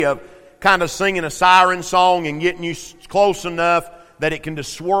of kind of singing a siren song and getting you close enough that it can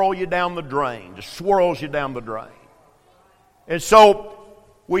just swirl you down the drain. Just swirls you down the drain. And so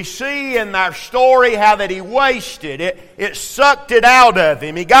we see in our story how that he wasted it. It sucked it out of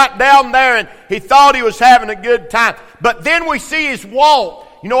him. He got down there and he thought he was having a good time. But then we see his want.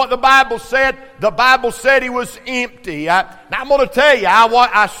 You know what the Bible said? The Bible said he was empty. Now I'm going to tell you,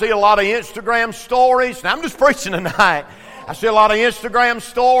 I see a lot of Instagram stories. Now I'm just preaching tonight. I see a lot of Instagram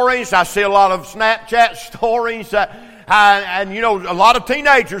stories. I see a lot of Snapchat stories. And you know, a lot of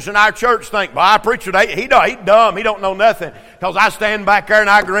teenagers in our church think, well, our preacher, he dumb. He don't know nothing. Because I stand back there and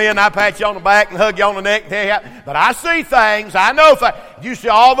I grin, I pat you on the back and hug you on the neck. But I see things. I know things. You see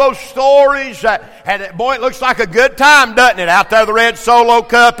all those stories. And boy, it looks like a good time, doesn't it? Out there, the red Solo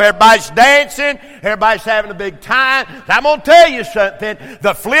Cup. Everybody's dancing. Everybody's having a big time. I'm going to tell you something.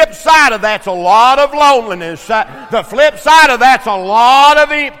 The flip side of that's a lot of loneliness. The flip side of that's a lot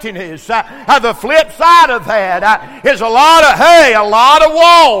of emptiness. The flip side of that is a lot of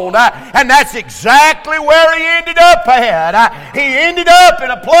want. And that's exactly where he ended up at. He ended up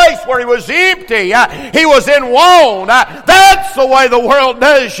in a place where he was empty. He was in want. That's the way the world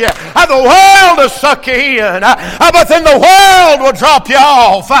does you. The world will suck you in. But then the world will drop you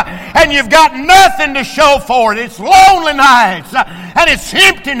off. And you've got nothing to show for it. It's lonely nights. And it's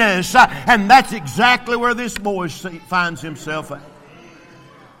emptiness. And that's exactly where this boy finds himself at.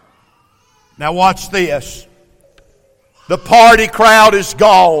 Now watch this. The party crowd is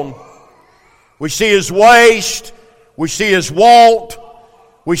gone. We see his waist. We see his want.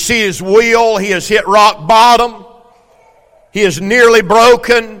 We see his will. He has hit rock bottom. He is nearly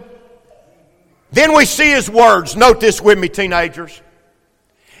broken. Then we see his words. Note this with me, teenagers.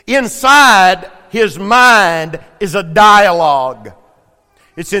 Inside his mind is a dialogue.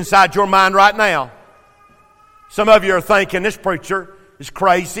 It's inside your mind right now. Some of you are thinking, this preacher is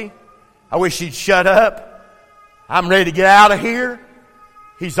crazy. I wish he'd shut up. I'm ready to get out of here.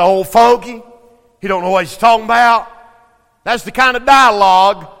 He's an old fogey. He don't know what he's talking about. That's the kind of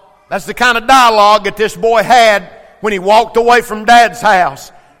dialogue. That's the kind of dialogue that this boy had when he walked away from Dad's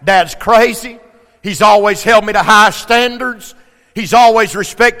house. Dad's crazy. He's always held me to high standards. He's always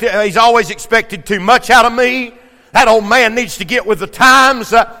expected too much out of me. That old man needs to get with the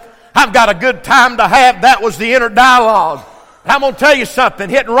times. I've got a good time to have. That was the inner dialogue. I'm going to tell you something.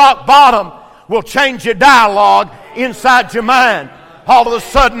 Hitting rock bottom will change your dialogue inside your mind. All of a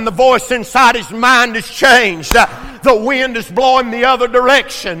sudden, the voice inside his mind has changed. The wind is blowing the other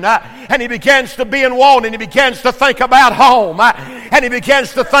direction. And he begins to be in want, and he begins to think about home. And he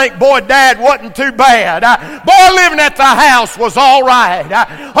begins to think, boy, Dad wasn't too bad. Boy, living at the house was all right.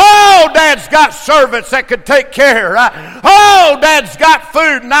 Oh, Dad's got servants that could take care. Oh, Dad's got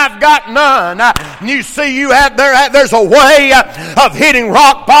food and I've got none. And you see, there's a way of hitting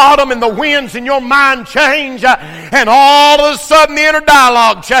rock bottom, and the winds in your mind change. And all of a sudden, the inner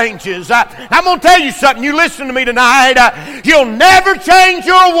dialogue changes. I'm going to tell you something. You listen to me tonight. You'll never change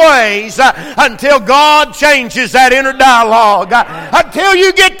your ways until God changes that inner dialogue. Until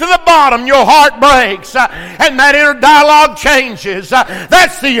you get to the bottom, your heart breaks and that inner dialogue changes.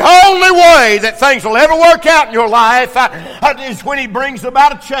 That's the only way that things will ever work out in your life is when He brings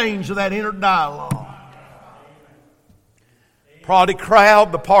about a change of that inner dialogue.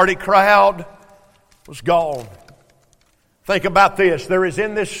 The party crowd was gone. Think about this. There is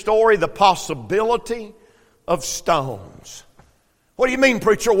in this story the possibility of stones. What do you mean,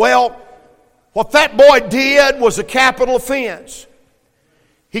 preacher? Well, what that boy did was a capital offense.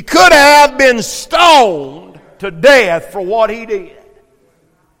 He could have been stoned to death for what he did.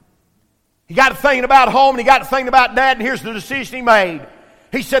 He got to thinking about home, and he got to thinking about Dad, and here's the decision he made.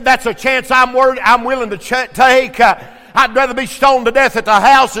 He said, that's a chance I'm willing to take. I'd rather be stoned to death at the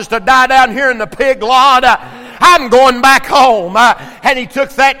house as to die down here in the pig lot. I'm going back home. And he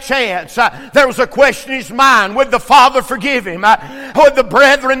took that chance. There was a question in his mind. Would the Father forgive him? Would the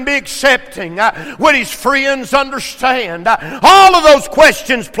brethren be accepting? Would his friends understand? All of those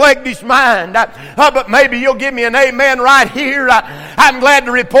questions plagued his mind. But maybe you'll give me an amen right here. I'm glad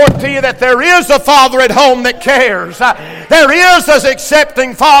to report to you that there is a Father at home that cares. There is an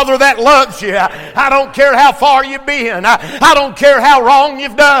accepting Father that loves you. I don't care how far you've been. I don't care how wrong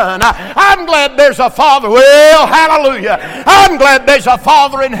you've done. I'm glad there's a Father. Well, hallelujah. I'm glad there's a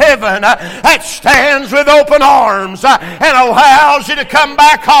Father in heaven that stands with open arms and allows you to come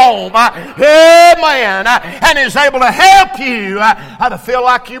back home. Amen. And is able to help you to feel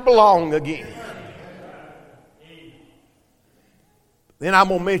like you belong again. Then I'm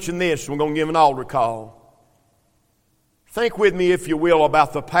going to mention this. We're going to give an altar call. Think with me, if you will,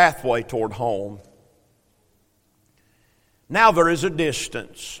 about the pathway toward home. Now there is a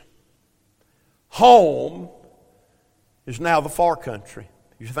distance. Home is now the far country.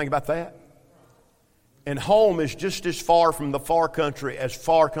 You think about that? And home is just as far from the far country as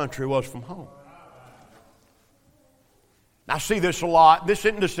far country was from home. I see this a lot. This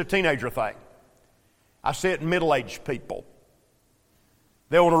isn't just a teenager thing. I see it in middle-aged people.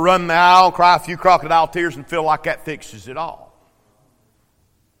 They want to run the aisle, cry a few crocodile tears, and feel like that fixes it all.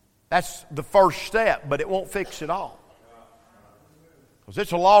 That's the first step, but it won't fix it all. Because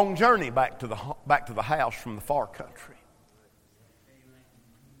it's a long journey back to the house from the far country.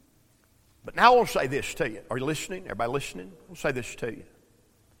 But now I want to say this to you. Are you listening? Everybody listening? I want to say this to you.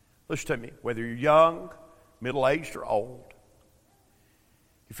 Listen to me. Whether you're young, middle-aged, or old.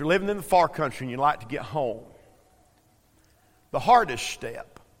 If you're living in the far country and you'd like to get home, the hardest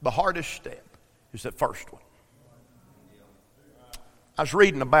step is that first one. I was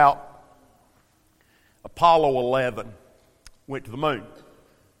reading about Apollo 11 went to the moon.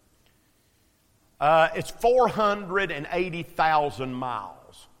 It's 480,000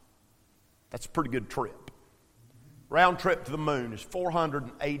 miles. That's a pretty good trip. Round trip to the moon is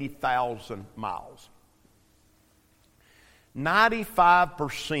 480,000 miles.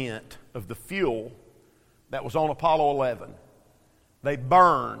 95% of the fuel that was on Apollo 11, they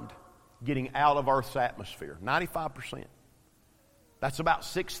burned getting out of Earth's atmosphere. 95%. That's about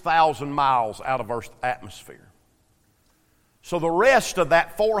 6,000 miles out of Earth's atmosphere. So the rest of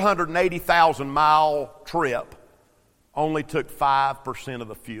that 480,000 mile trip only took 5% of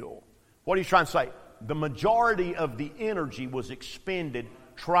the fuel. What are you trying to say? The majority of the energy was expended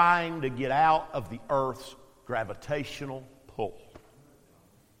trying to get out of the Earth's gravitational pull.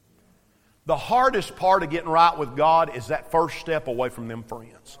 The hardest part of getting right with God is that first step away from them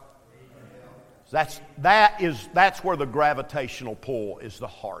friends. That's where the gravitational pull is the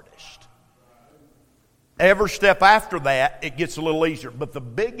hardest. Every step after that, it gets a little easier. But the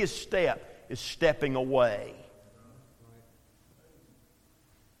biggest step is stepping away.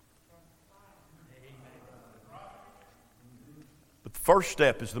 But the first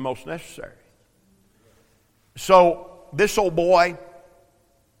step is the most necessary. So, this old boy,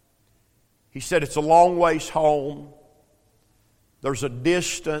 he said it's a long ways home. There's a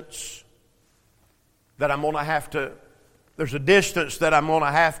distance that I'm going to have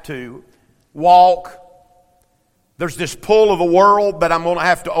to walk. There's this pull of the world that I'm going to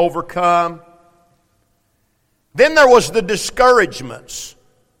have to overcome. Then there was the discouragements.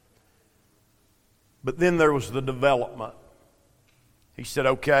 But then there was the development. He said,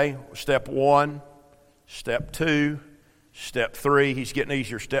 okay, step 1, step 2, step 3. He's getting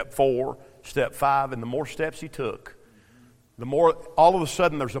easier. Step 4, step 5. And the more steps he took, the more, all of a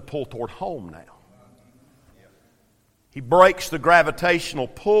sudden there's a pull toward home now. He breaks the gravitational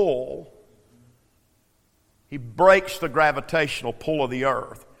pull. He breaks the gravitational pull of the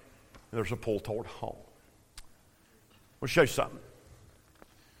earth. And there's a pull toward home. I'll show you something.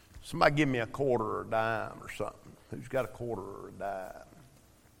 Somebody give me a quarter or a dime or something. Who's got a quarter or a dime?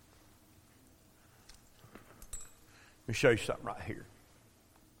 Let me show you something right here.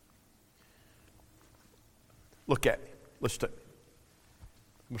 Look at me. Listen to me.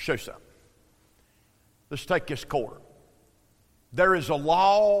 I'm going to show you something. Let's take this quarter. There's a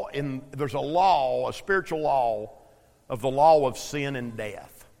spiritual law of the law of sin and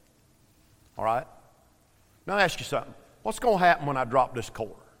death. All right? Now I'll ask you something. What's going to happen when I drop this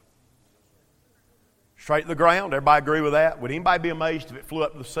quarter? Straight to the ground? Everybody agree with that? Would anybody be amazed if it flew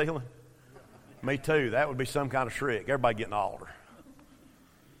up to the ceiling? Me too. That would be some kind of trick. Everybody getting an altar.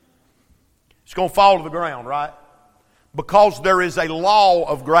 It's going to fall to the ground, right? Because there is a law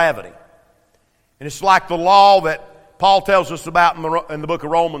of gravity. And it's like the law that Paul tells us about in the book of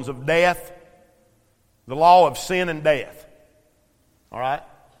Romans of death. The law of sin and death. All right?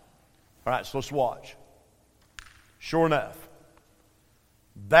 All right, so let's watch. Sure enough,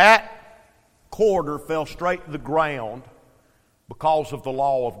 that quarter fell straight to the ground because of the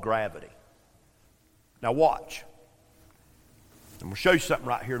law of gravity. Now watch. I'm going to show you something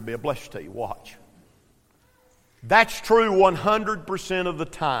right here to be a blessing to you. Watch. That's true 100% of the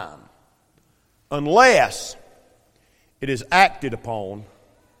time. Unless it is acted upon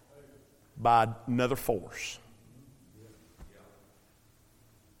by another force.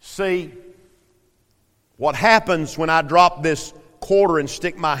 See, what happens when I drop this quarter and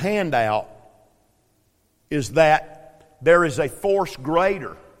stick my hand out is that there is a force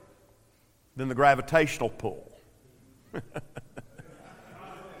greater than the gravitational pull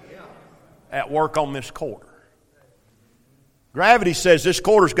at work on this quarter. Gravity says this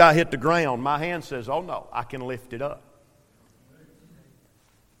quarter's got to hit the ground. My hand says, oh no, I can lift it up.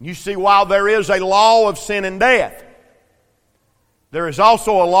 You see, while there is a law of sin and death, there is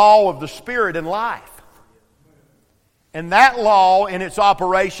also a law of the Spirit in life. And that law in its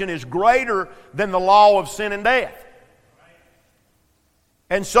operation is greater than the law of sin and death.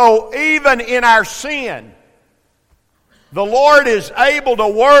 And so even in our sin, the Lord is able to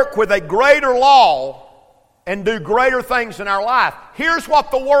work with a greater law and do greater things in our life. Here's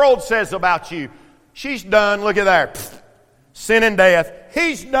what the world says about you. She's done. Look at there. Pfft. Sin and death.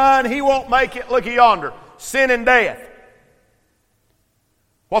 He's done. He won't make it. Look at yonder. Sin and death.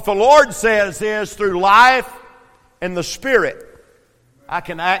 What the Lord says is through life and the Spirit, I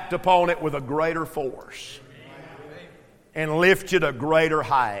can act upon it with a greater force and lift you to greater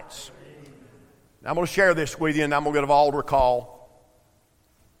heights. Now, I'm going to share this with you, and I'm going to give an altar call.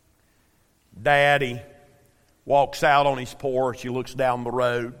 Daddy walks out on his porch. He looks down the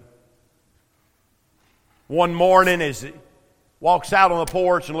road. One morning, as he walks out on the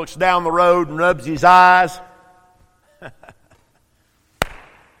porch and looks down the road and rubs his eyes,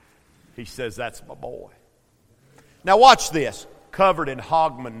 he says, "That's my boy." Now watch this. Covered in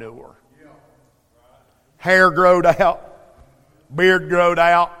hog manure. Hair growed out. Beard growed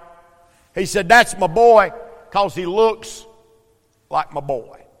out. He said, "That's my boy because he looks like my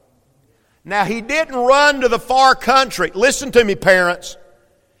boy." Now he didn't run to the far country. Listen to me, parents.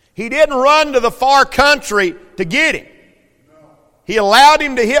 He didn't run to the far country to get him. He allowed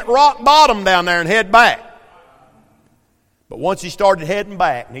him to hit rock bottom down there and head back. But once he started heading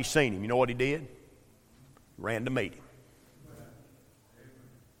back and he seen him, you know what he did? Ran to meet him.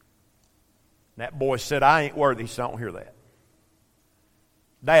 And that boy said, "I ain't worthy." He said, "I don't hear that.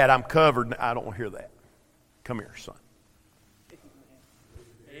 Dad, I'm covered. I don't want to hear that. Come here, son."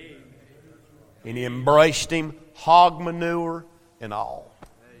 And he embraced him, hog manure and all.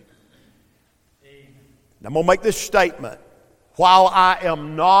 Now, I'm going to make this statement. While I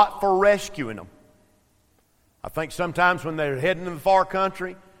am not for rescuing them, I think sometimes when they're heading to the far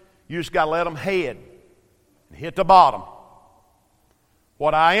country, you just got to let them head and hit the bottom.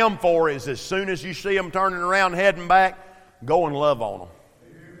 What I am for is as soon as you see them turning around and heading back, go and love on them.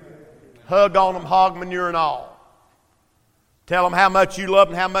 Hug on them, hog manure and all. Tell them how much you love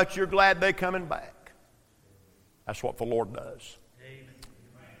them, how much you're glad they're coming back. That's what the Lord does.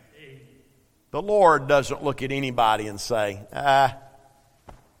 The Lord doesn't look at anybody and say, "I'm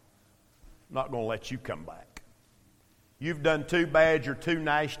not going to let you come back. You've done too bad, you're too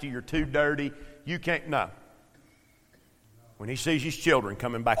nasty, you're too dirty. You can't." No. When he sees his children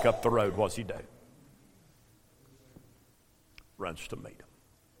coming back up the road, what's he do? Runs to meet them.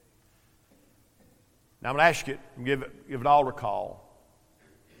 Now I'm going to ask you, give it all a call.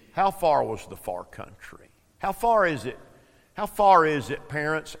 How far was the far country? How far is it? How far is it,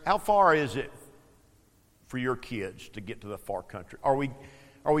 parents? How far is it for your kids to get to the far country? Are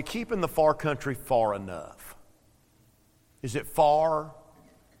we keeping the far country far enough? Is it far?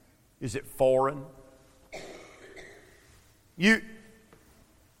 Is it foreign?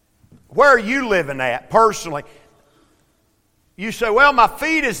 Where are you living at personally? You say, "Well, my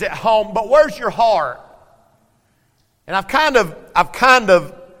feet is at home," but where's your heart? And I've kind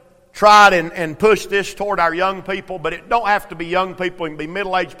of tried and pushed this toward our young people, but it don't have to be young people. It can be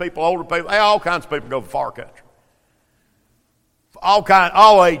middle-aged people, older people. All kinds of people go to the far country.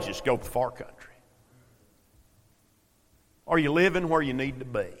 All ages go to the far country. Are you living where you need to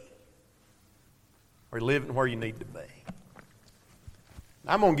be? Are you living where you need to be?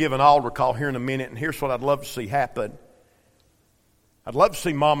 I'm going to give an altar call here in a minute, and here's what I'd love to see happen. I'd love to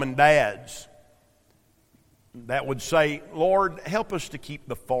see mom and dads that would say, "Lord, help us to keep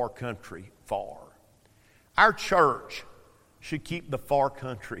the far country far." Our church should keep the far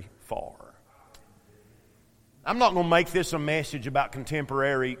country far. I'm not going to make this a message about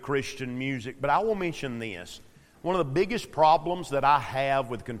contemporary Christian music, but I will mention this. One of the biggest problems that I have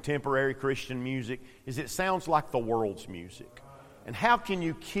with contemporary Christian music is it sounds like the world's music. And how can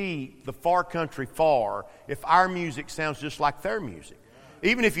you keep the far country far if our music sounds just like their music?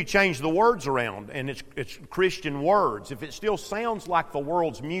 Even if you change the words around and it's Christian words, if it still sounds like the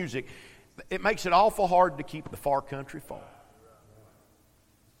world's music, it makes it awful hard to keep the far country far.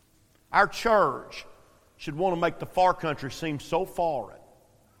 Our church should want to make the far country seem so foreign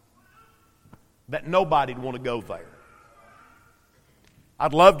that nobody'd want to go there.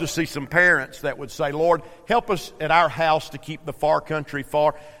 I'd love to see some parents that would say, "Lord, help us at our house to keep the far country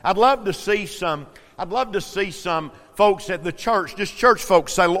far." I'd love to see some folks at the church, just church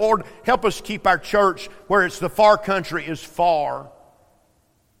folks, say, "Lord, help us keep our church where it's the far country is far."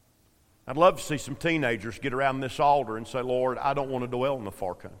 I'd love to see some teenagers get around this altar and say, "Lord, I don't want to dwell in the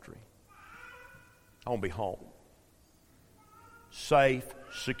far country. I want to be home. Safe,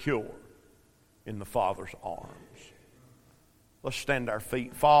 secure in the Father's arms." Let's stand to our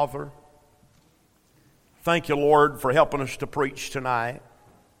feet. Father, thank you, Lord, for helping us to preach tonight.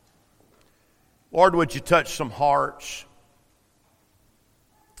 Lord, would you touch some hearts?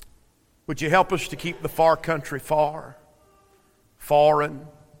 Would you help us to keep the far country foreign?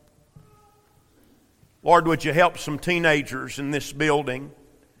 Lord, would you help some teenagers in this building,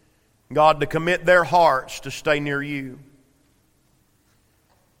 God, to commit their hearts to stay near you?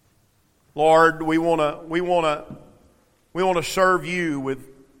 Lord, we want to serve you with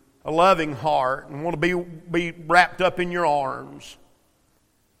a loving heart and want to be wrapped up in your arms.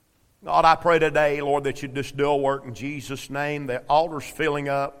 God, I pray today, Lord, that you just do a work in Jesus' name. The altar's filling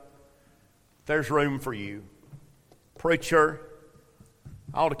up. There's room for you. Preacher,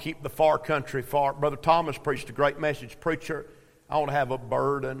 I want to keep the far country far. Brother Thomas preached a great message. Preacher, I want to have a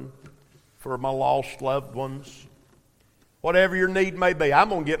burden for my lost loved ones. Whatever your need may be, I'm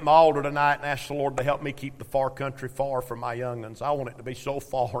going to get in my altar tonight and ask the Lord to help me keep the far country far from my young'uns. I want it to be so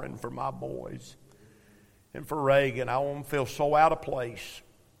foreign for my boys. And for Reagan, I want them to feel so out of place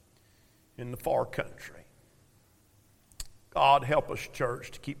in the far country. God, help us,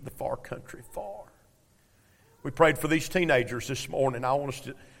 church, to keep the far country far. We prayed for these teenagers this morning. I want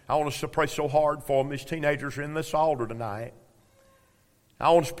us to pray so hard for them. These teenagers are in this altar tonight.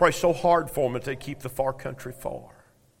 I want us to pray so hard for them that they keep the far country far.